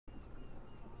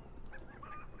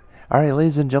Alright,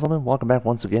 ladies and gentlemen, welcome back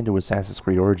once again to Assassin's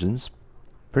Creed Origins.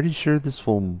 Pretty sure this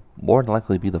will more than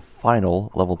likely be the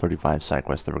final level 35 side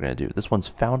quest that we're going to do. This one's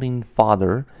Founding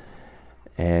Father,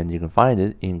 and you can find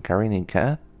it in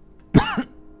Karininka.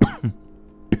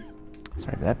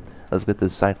 Sorry for that. Let's get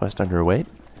this side quest underway.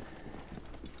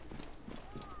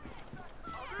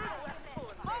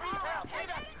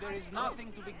 There is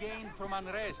nothing to be gained from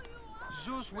unrest.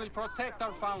 Zeus will protect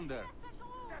our founder.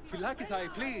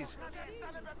 Phylakitai, please.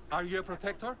 Are you a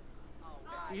protector?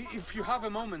 If you have a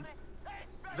moment,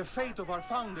 the fate of our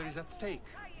founder is at stake.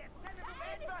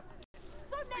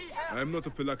 I am not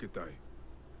a Phylakitai.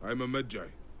 I am a Magi.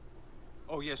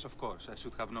 Oh yes, of course, I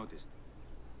should have noticed.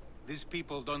 These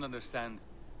people don't understand.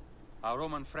 Our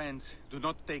Roman friends do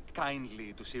not take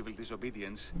kindly to civil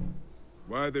disobedience.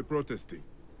 Why are they protesting?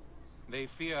 They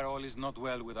fear all is not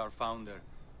well with our founder,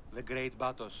 the great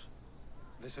Battos.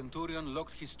 The centurion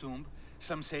locked his tomb.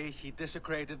 Some say he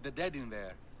desecrated the dead in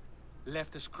there.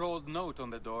 Left a scrawled note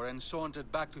on the door and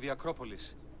sauntered back to the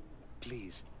Acropolis.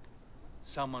 Please,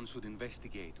 someone should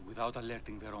investigate without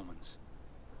alerting the Romans.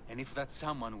 And if that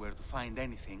someone were to find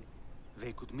anything,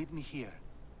 they could meet me here,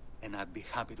 and I'd be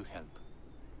happy to help.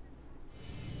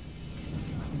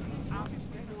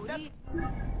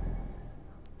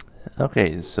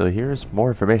 Okay, so here's more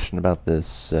information about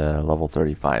this level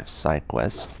 35 side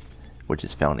quest, which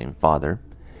is Founding Father.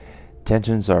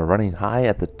 Tensions are running high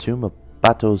at the tomb of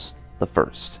Battos the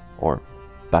First, or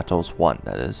Battos 1,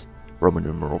 that is, Roman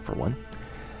numeral for 1.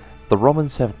 The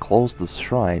Romans have closed the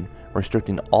shrine,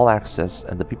 restricting all access,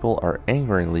 and the people are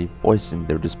angeringly voicing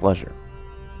their displeasure.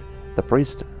 The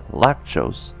priest,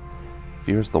 Lacchos,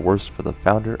 fears the worst for the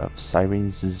founder of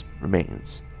Syrene's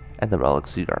remains and the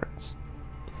relics he guards.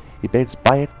 He begs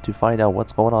Bayek to find out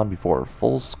what's going on before a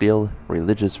full-scale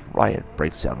religious riot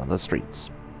breaks out on the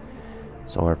streets.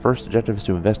 So our first objective is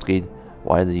to investigate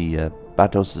why the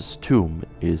Battos' tomb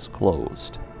is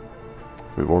closed.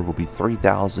 Reward will be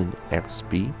 3,000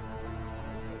 XP.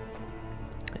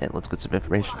 And let's get some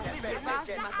information.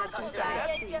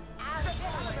 Yeah,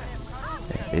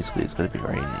 basically, it's going to be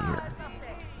right in here.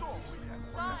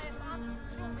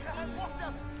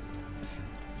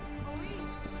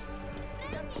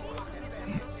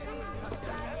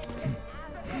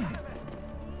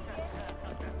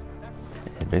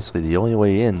 And basically, the only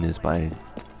way in is by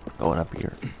going up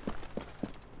here.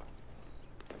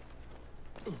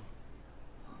 The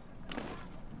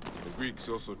Greeks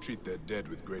also treat their dead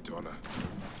with great honor.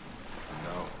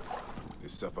 Now, they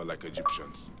suffer like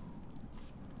Egyptians.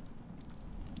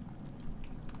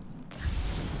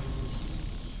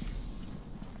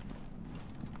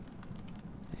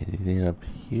 Anything up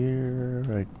here?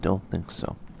 I don't think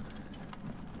so.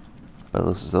 But it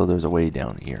looks as though there's a way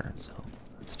down here, so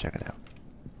let's check it out.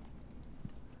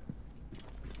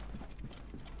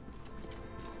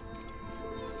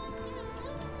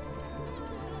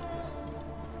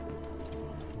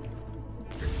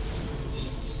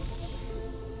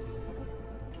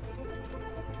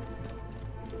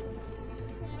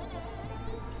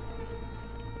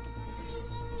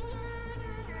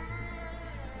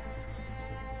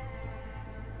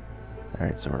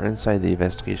 Alright, so we're inside the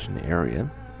investigation area.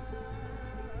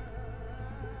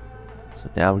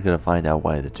 So now we gotta find out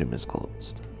why the tomb is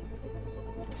closed.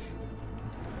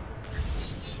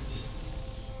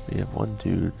 We have 1,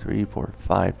 2, 3, 4,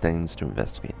 5 things to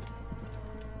investigate.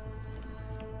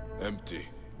 Empty.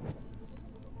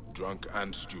 Drunk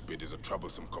and stupid is a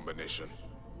troublesome combination.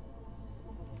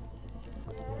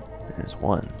 There's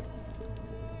one.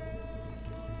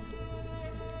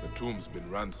 The tomb's been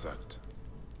ransacked.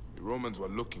 The Romans were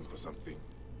looking for something.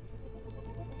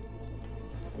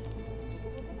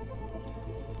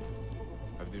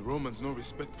 Have the Romans no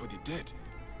respect for the dead?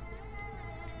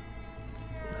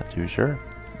 Not too sure.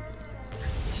 I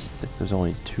think there's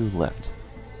only 2 left.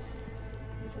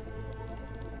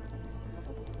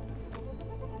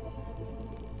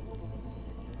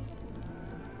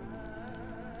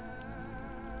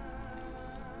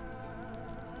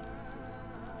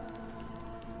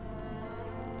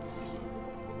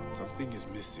 Something is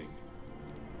missing.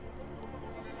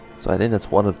 So I think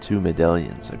that's one of 2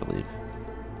 medallions, I believe.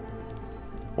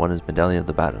 One is Medallion of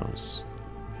the Battos.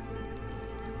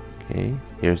 Okay,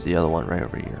 here's the other one right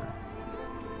over here.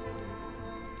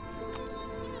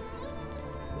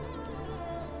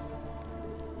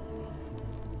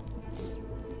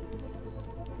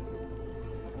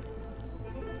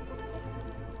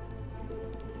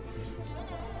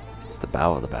 It's the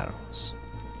Bow of the Battos.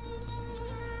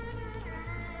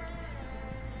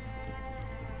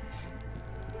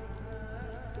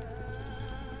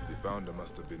 The founder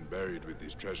must have been buried with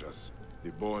these treasures.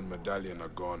 The bow and medallion are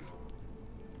gone.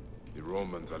 The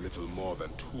Romans are little more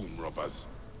than tomb robbers.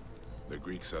 The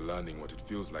Greeks are learning what it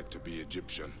feels like to be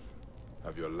Egyptian.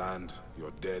 Have your land,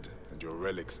 your dead, and your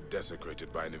relics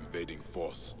desecrated by an invading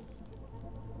force.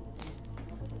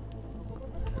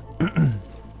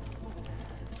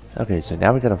 Okay, so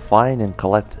now we gotta find and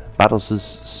collect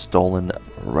Battos' stolen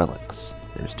relics.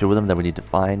 There's 2 of them that we need to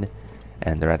find,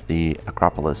 and they're at the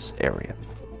Acropolis area.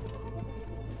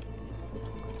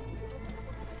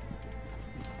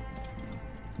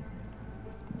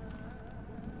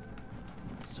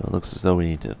 So it looks as though we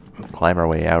need to climb our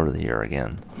way out of here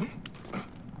again.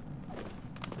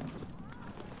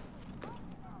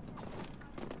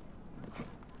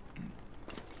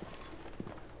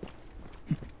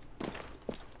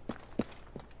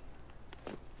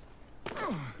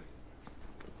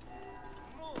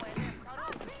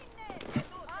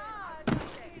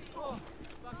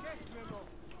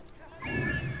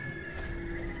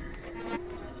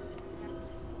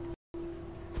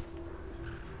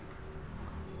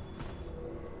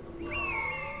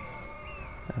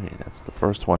 Okay, that's the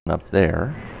first one up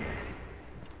there.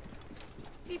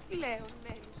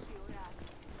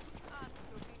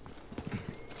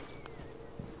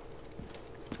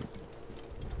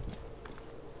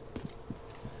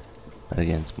 But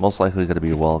again, it's most likely going to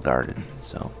be well guarded,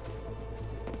 so.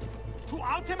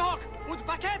 I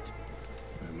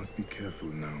must be careful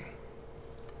now.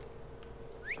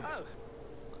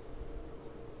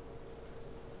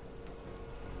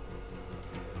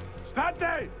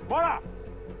 State! Voilà!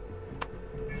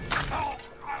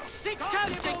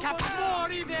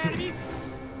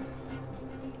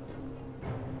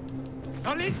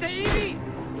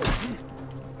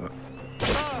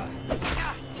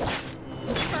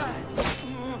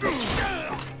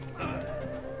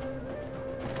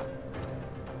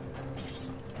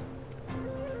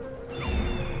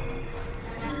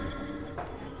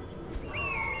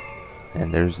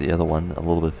 And there's the other one a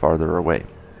little bit farther away.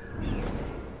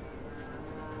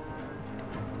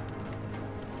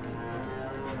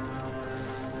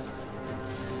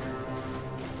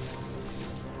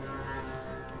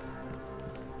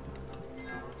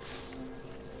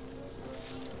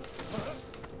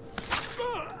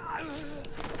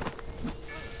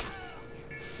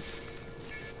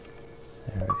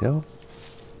 There we go.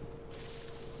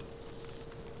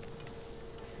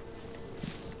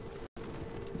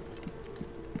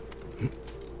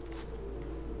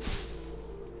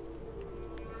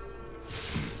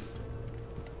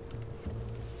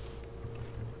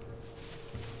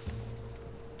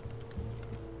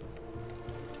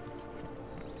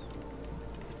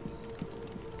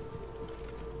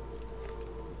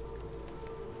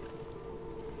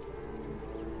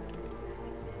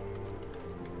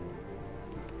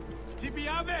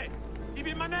 Tibiave!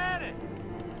 Ibi manere!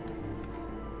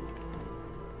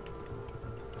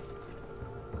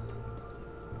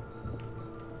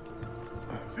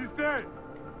 Sister!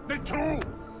 The two!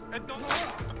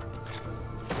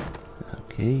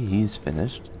 Okay, he's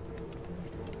finished.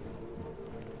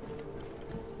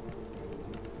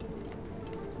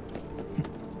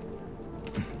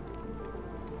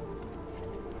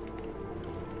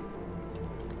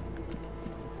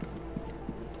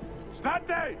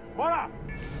 State! Voilà!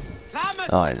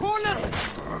 Oh, I didn't see it.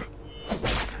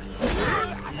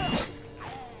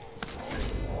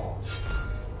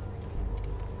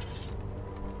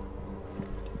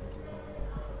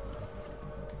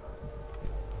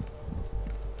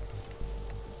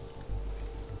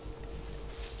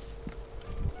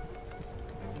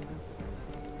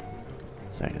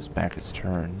 So I guess back is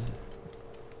turned.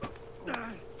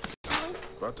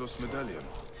 Battos medallion.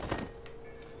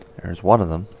 There's one of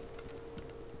them.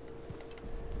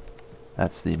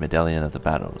 That's the medallion of the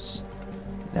Battos.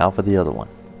 Now for the other one.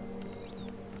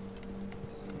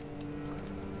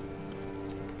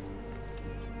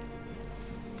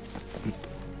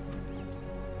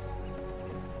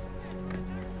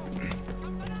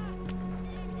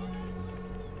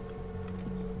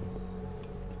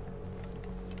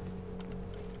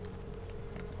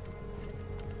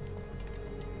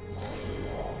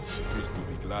 The priest will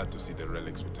be glad to see the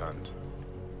relics returned.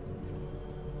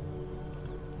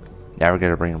 Now we're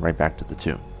gonna bring him right back to the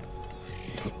tomb.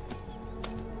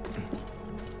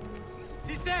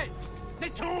 Siste! Ne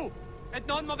tu! Et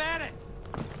non movere!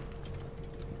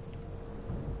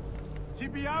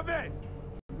 Tibiave!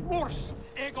 Urs!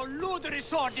 Ego ludere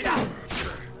sordida!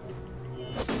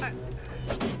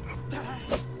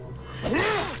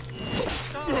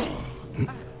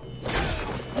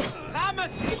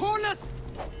 Lamas! Tunas!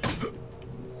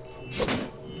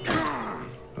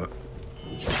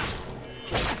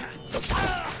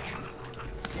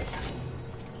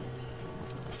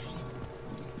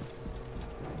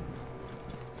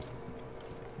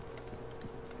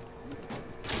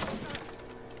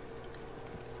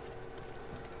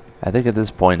 I think at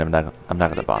this point I'm not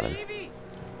gonna bother.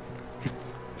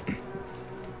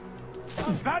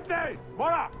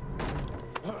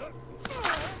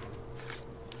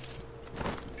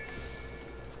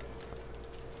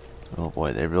 Oh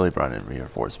boy, they really brought in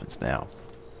reinforcements now.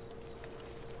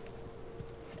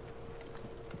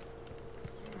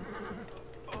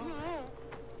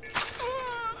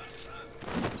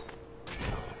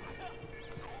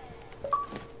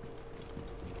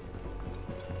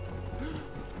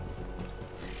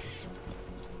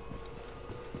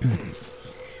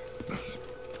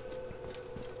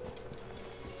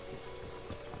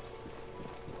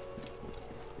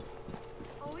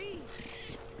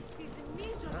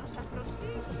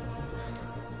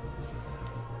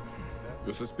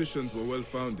 Your suspicions were well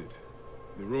founded.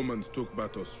 The Romans took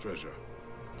Battos' treasure.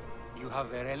 You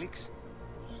have the relics?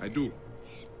 I do.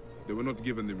 They were not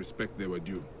given the respect they were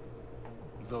due.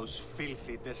 Those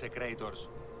filthy desecrators.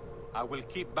 I will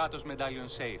keep Battos' medallion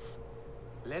safe.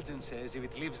 Legend says if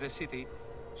it leaves the city,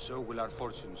 so will our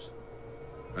fortunes.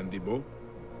 And the bow?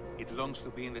 It longs to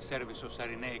be in the service of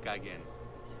Cyrenaica again.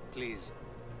 Please,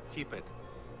 keep it.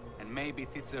 And maybe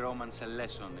teach the Romans a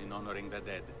lesson in honoring the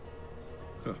dead.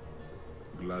 Huh.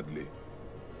 Gladly.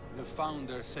 The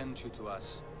Founder sent you to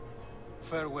us.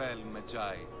 Farewell,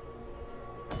 Magi.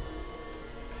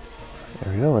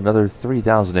 There we go, another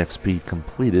 3,000 XP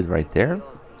completed right there,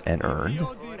 and earned,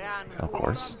 of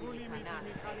course.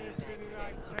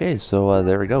 Okay, so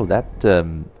there we go. That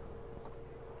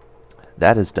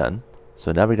is done.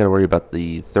 So now we got to worry about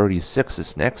the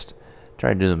 36s next.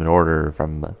 Try and do them in order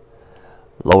from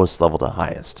lowest level to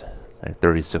highest, like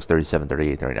 36, 37,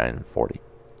 38, 39, and 40,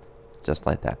 just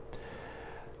like that.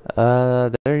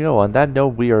 There you go. On that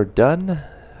note, we are done.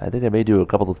 I think I may do a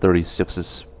couple of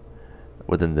 36s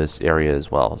within this area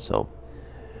as well, so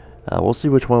we'll see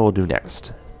which one we'll do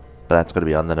next, but that's going to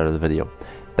be on another video.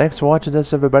 Thanks for watching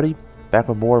this, everybody. Back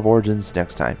with more of Origins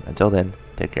next time. Until then,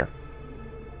 take care.